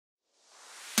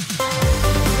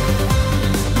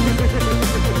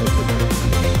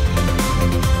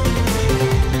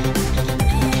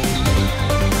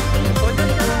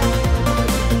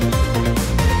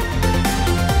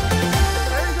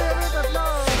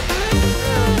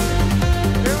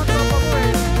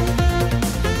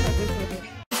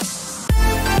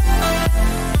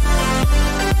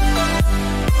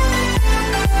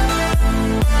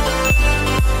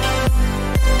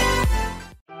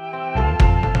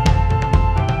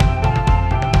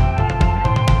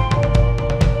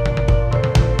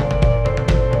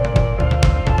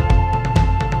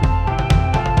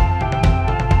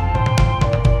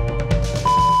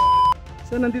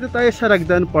nandito tayo sa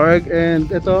Ragdan Park and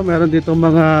ito, meron dito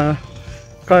mga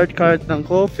cart ng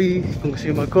coffee, kung gusto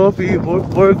nyo mag-coffee,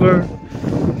 burger.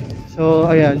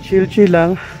 So ayan, chill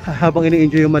lang habang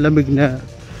ini-enjoy yung malamig na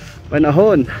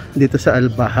panahon dito sa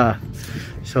Albaha.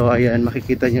 So ayan,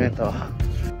 makikita nyo ito.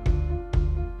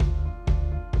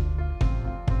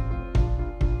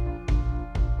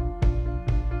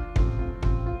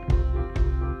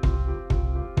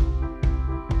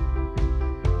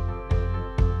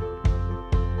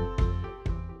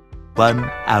 One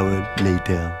hour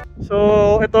later.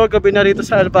 So ito, gabi na rito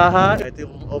sa Albaha. Ito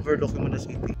yung overlook mo na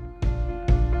city.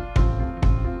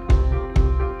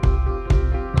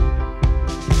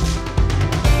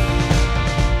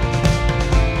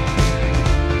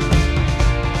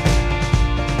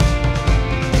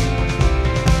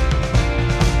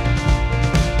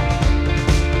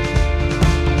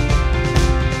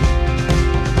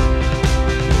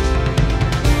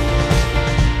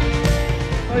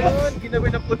 Ginabi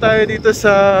na po tayo dito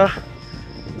sa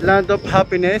Land of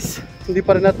Happiness. Hindi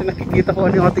pa rin natin nakikita kung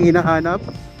ano yung ating hinahanap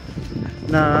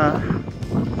na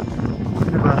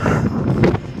ano ba,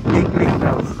 link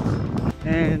daw.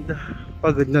 And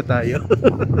pagod na tayo.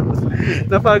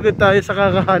 Napagod tayo sa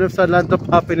kakahanap sa Land of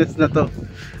Happiness na to.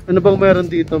 Ano bang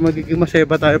meron dito? Magiging masaya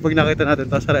tayo pag nakita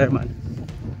natin to sa Reman.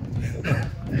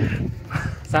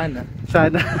 Sana.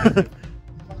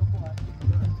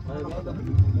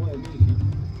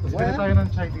 Pwede tayo ng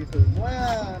chai dito.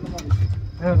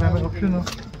 Ayun, may option, no?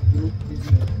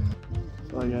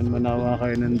 So ayan, manawa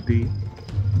kayo ng tea.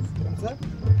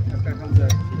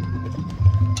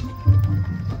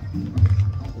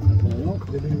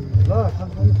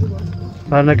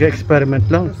 Parang nag-experiment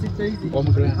lang.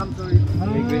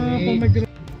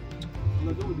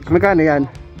 Magkano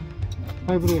yan?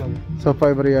 5 real. So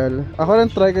 5 real. Ako lang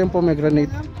try ko yung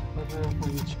pomegranate.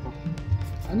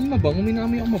 Ano yung mabango? May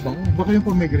namin yung mabango. Baka yung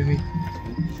pomegranate.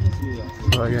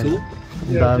 So ayan.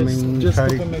 Ang daming just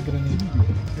curry. pomegranate.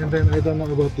 And then I don't know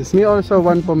about this. Me also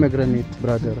one pomegranate,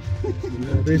 brother.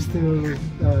 They're still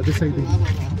deciding.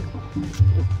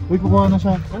 Uy, kukuha na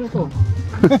siya. Ano to?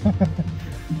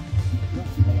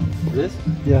 This?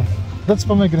 Yeah. That's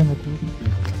pomegranate.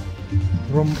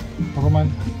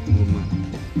 Roman.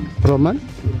 Roman?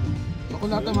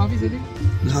 Chocolate, Mavi, sili?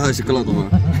 لا شوكولاتة ما.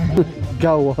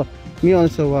 Gawa. Me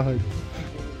also wahad.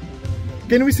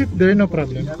 Can we sit there? No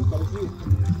problem.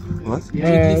 What?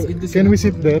 Can we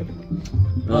sit there?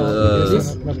 No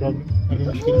problem.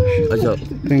 أجل.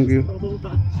 Thank you.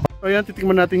 So ayan,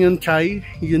 titikman natin yung chai,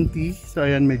 yung tea. So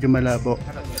ayan, medyo malabo.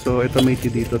 So ito may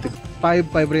tea dito. 5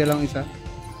 real lang isa.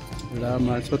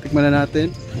 Salamat. So tikman na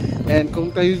natin. And kung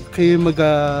kayo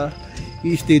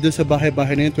i-stay doon sa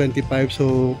bahay-bahay na yun, 25.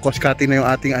 So cost cutting na yung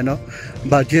ating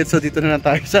budget. So dito na lang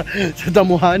tayo sa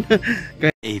damuhan.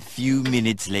 A few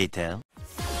minutes later.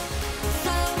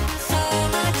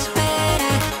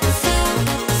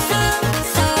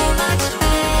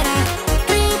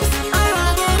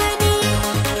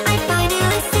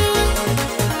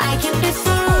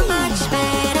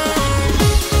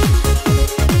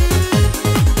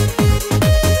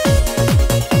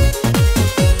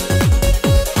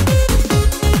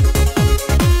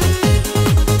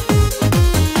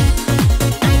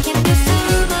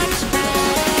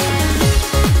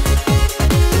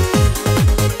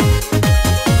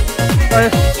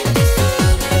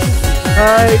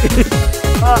 Hi!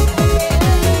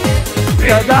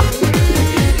 Gada!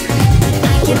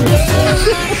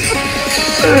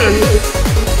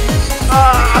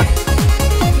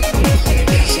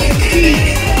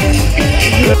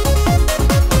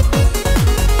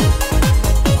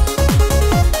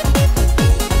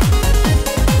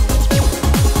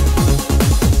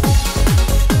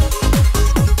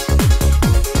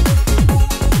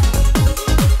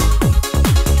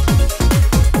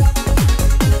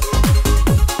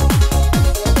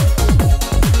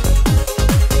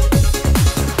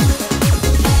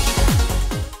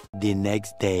 The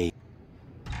next day.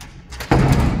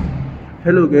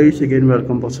 Hello guys, again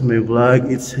welcome po sa my vlog.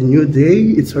 It's a new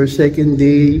day. It's our second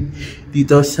day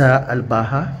dito sa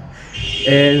Albaha.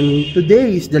 And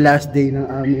today is the last day ng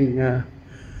aming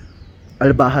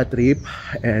Albaha trip.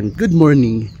 And good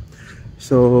morning.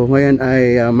 So ngayon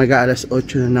ay mag-aalas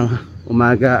 8 na ng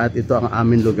umaga at ito ang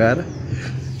aming lugar.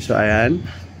 So ayan.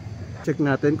 Check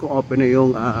natin kung open na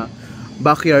yung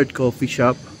backyard coffee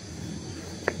shop.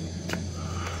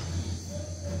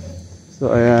 So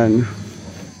ayan.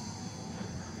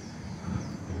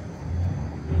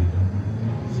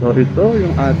 So ito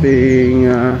yung ating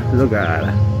lugar.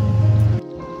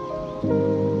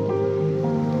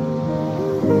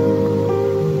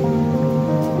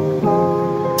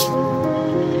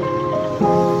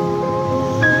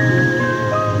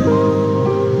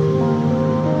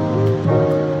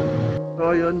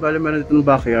 yun, bali meron dito ng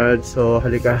backyard. So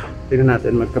halika, tingnan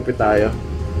natin, magkape tayo.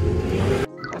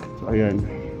 So ayan,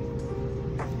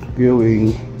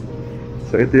 viewing.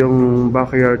 So ito yung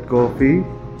backyard coffee.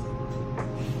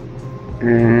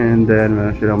 And then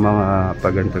meron silang mga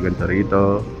paganta-ganta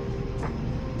rito.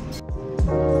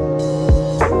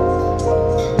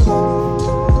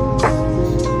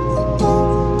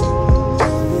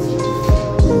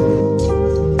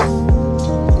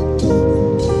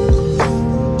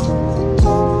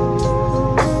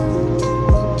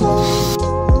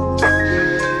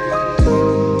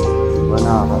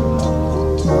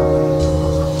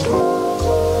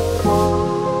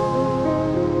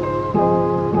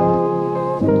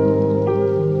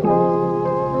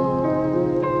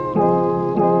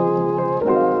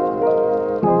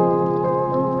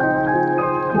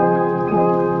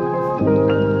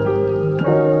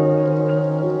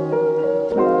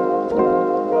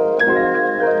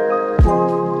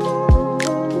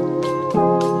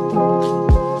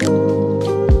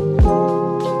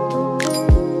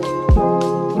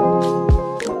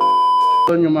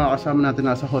 Yung mga kasama natin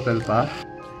nasa hotel pa,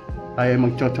 tayo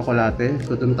magcho-chocolate.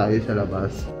 So doon tayo sa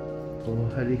labas. So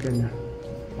halika na,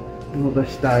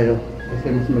 lumabas tayo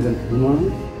kasi mas maganda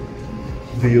yung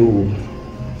view.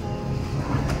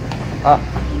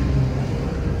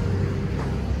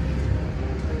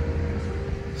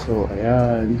 So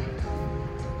ayan,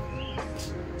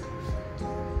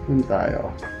 doon tayo,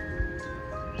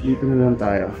 dito na lang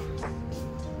tayo.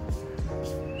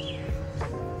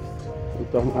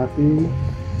 Ito ang ating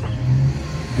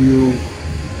view.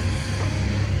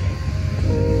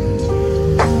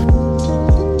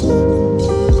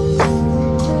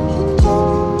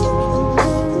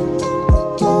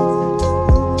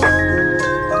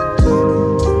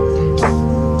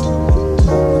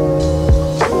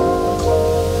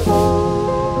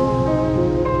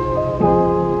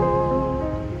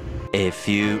 A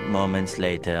few moments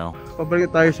later. Pabalik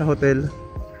tayo sa hotel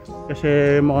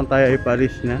kasi mukhang tayo ay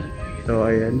palis na. So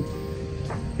ayan,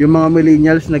 yung mga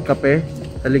millennials nagkape,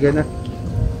 talaga na.